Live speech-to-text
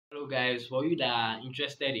guys, for you that are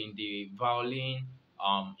interested in the violin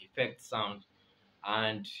effect sound,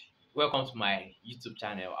 and welcome to my YouTube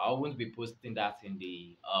channel. I won't be posting that in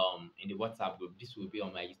the WhatsApp group. This will be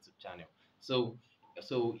on my YouTube channel. So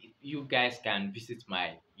you guys can visit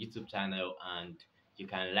my YouTube channel and you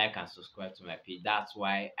can like and subscribe to my page. That's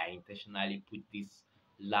why I intentionally put this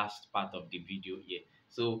last part of the video here.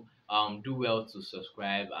 So do well to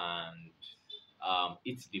subscribe and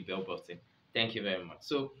hit the bell button. Thank you very much.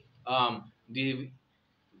 So the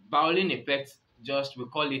violin effect, just we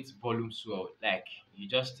call it volume swell. Like you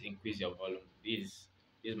just increase your volume. This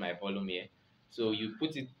is my volume here. So you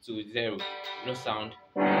put it to 0, no sound.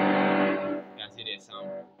 You can see the sound.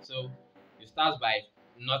 So you start by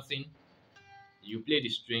nothing, you play the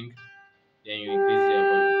string, then you increase your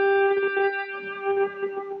volume.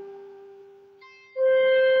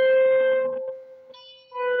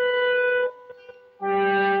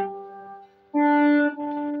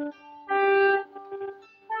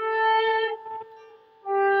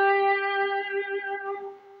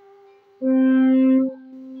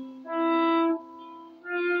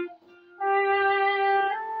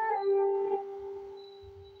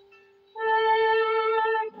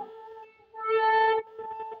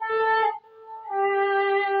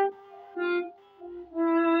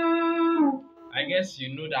 I guess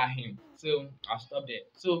you know that hymn. So I'll stop there.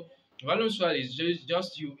 So volume swell is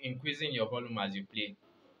just you increasing your volume as you play.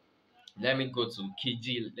 Let me go to key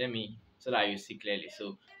G. Let me, so that you see clearly.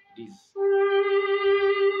 So this.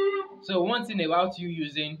 So one thing about you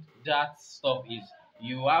using that stuff is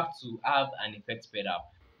you have to have an effect pedal.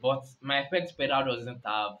 But my effect pedal doesn't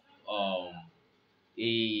have um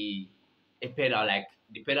a pedal like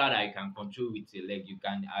the pedal that you can control with your leg. You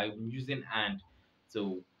can, I'm using hand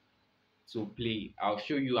to play. I'll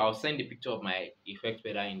show you. I'll send the picture of my effect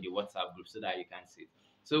pedal in the WhatsApp group so that you can see it.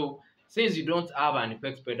 So since you don't have an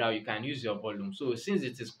effect pedal, you can use your volume. So since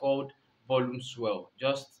it is called volume swell,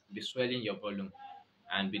 just be swelling your volume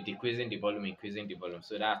and be decreasing the volume, increasing the volume.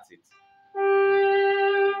 So that's it.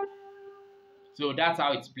 So that's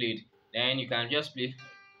how it's played. Then you can just play.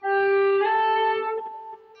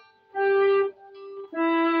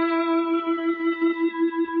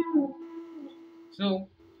 So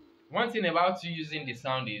one thing about you using the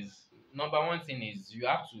sound is, number one thing is you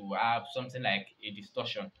have to have something like a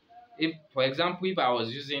distortion. If, for example, if I was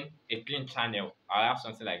using a clean channel, I'll have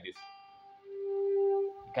something like this.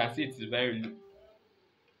 You can see it's very low.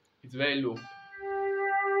 It's very low.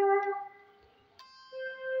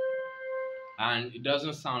 And it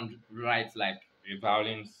doesn't sound right like a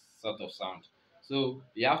violin sort of sound. So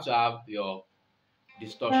you have to have your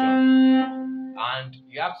distortion and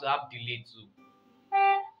you have to have delay too.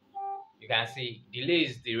 You can see delay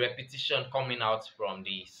is the repetition coming out from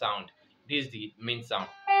the sound. This is the main sound.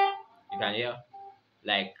 You can hear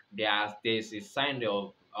like there's a sign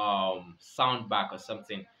of sound back or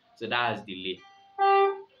something. So that's delay.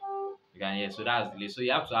 You can hear, so that's delay. So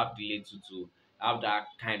you have to have delay to have that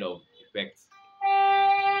kind of effect.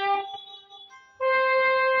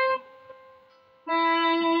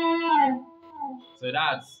 So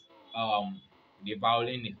that's the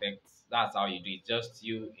violin effect. That's how you do it. Just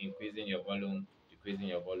you increasing your volume, decreasing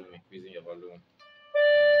your volume, increasing your volume.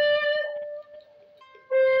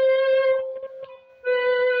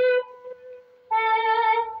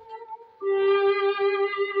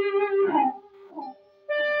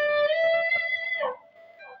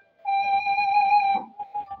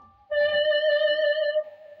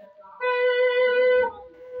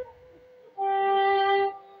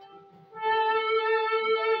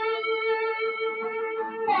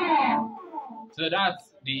 So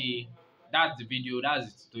that's the video, that's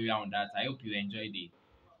the tutorial on that. I hope you enjoy the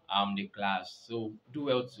class. So do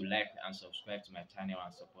well to like and subscribe to my channel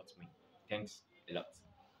and support me. Thanks a lot.